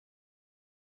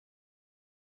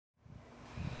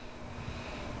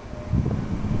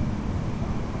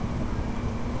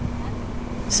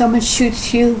Someone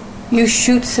shoots you, you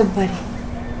shoot somebody.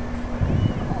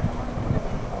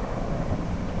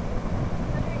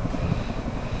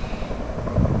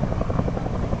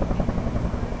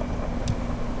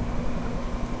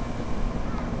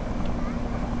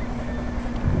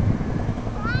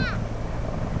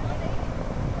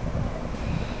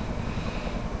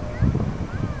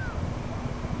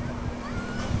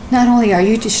 Not only are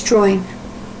you destroying,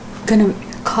 gonna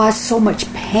cause so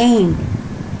much pain,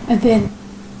 and then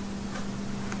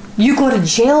you go to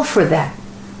jail for that,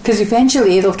 because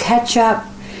eventually it'll catch up.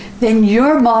 Then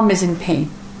your mom is in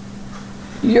pain.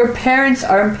 Your parents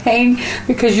are in pain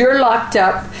because you're locked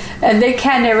up and they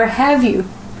can't ever have you.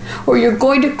 Or you're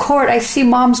going to court. I see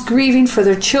moms grieving for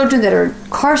their children that are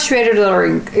incarcerated or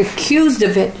are accused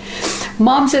of it.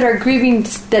 Moms that are grieving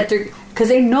that because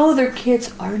they know their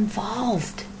kids are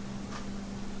involved.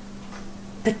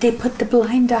 But they put the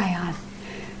blind eye on.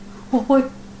 Well,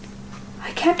 what? I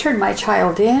can't turn my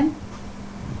child in.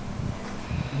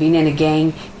 Being in a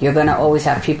gang, you're going to always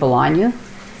have people on you.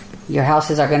 Your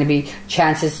houses are going to be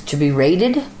chances to be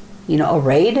raided. You know, a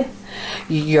raid.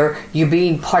 You're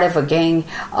being part of a gang.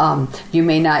 You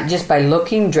may not, just by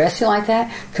looking, dressing like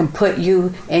that, can put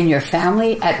you and your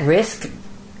family at risk.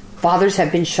 Fathers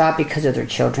have been shot because of their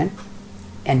children,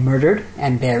 and murdered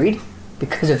and buried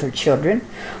because of their children,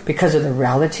 because of their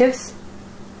relatives.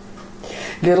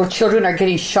 Little children are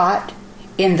getting shot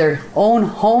in their own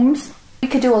homes. We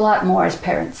could do a lot more as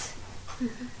parents.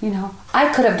 You know,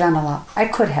 I could have done a lot. I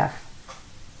could have.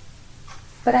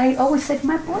 But I always said,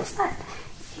 my boy's not,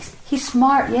 he's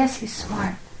smart. Yes, he's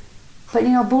smart. But, you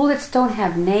know, bullets don't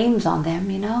have names on them,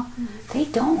 you know. They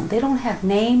don't. They don't have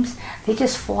names. They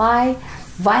just fly.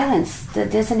 Violence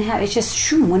that doesn't have, it's just,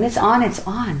 shoo, when it's on, it's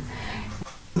on.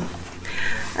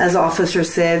 As officer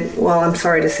said, well, I'm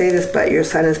sorry to say this, but your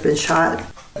son has been shot.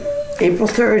 April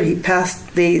 3rd, he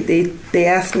passed. They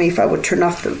asked me if I would turn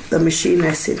off the machine.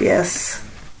 I said yes.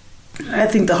 I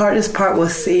think the hardest part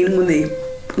was seeing when they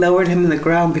lowered him in the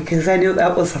ground, because I knew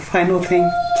that was the final thing.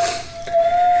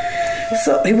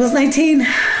 So he was 19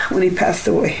 when he passed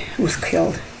away, was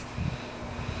killed.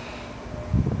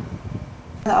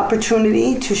 The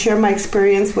opportunity to share my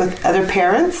experience with other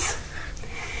parents,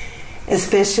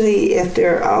 especially if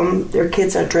their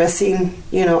kids are dressing,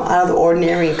 you know, out of the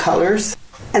ordinary colors.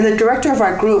 And the director of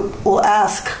our group will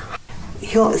ask,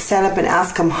 he'll stand up and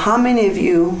ask them, how many of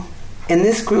you in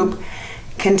this group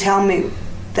can tell me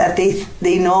that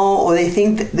they know, or they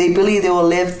think that they believe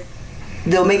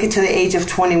they'll make it to the age of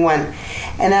 21.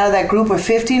 And out of that group of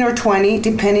 15 or 20,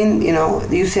 depending, you know,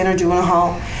 the youth center, juvenile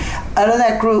hall, out of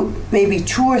that group, maybe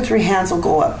 2 or 3 hands will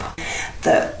go up.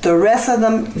 The rest of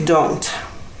them don't.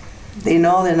 They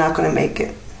know they're not going to make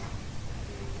it.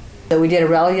 We did a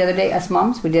rally the other day, us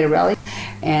moms, we did a rally,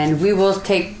 and we will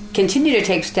continue to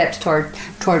take steps toward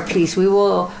peace. We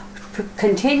will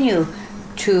continue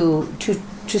to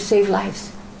save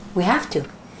lives. We have to.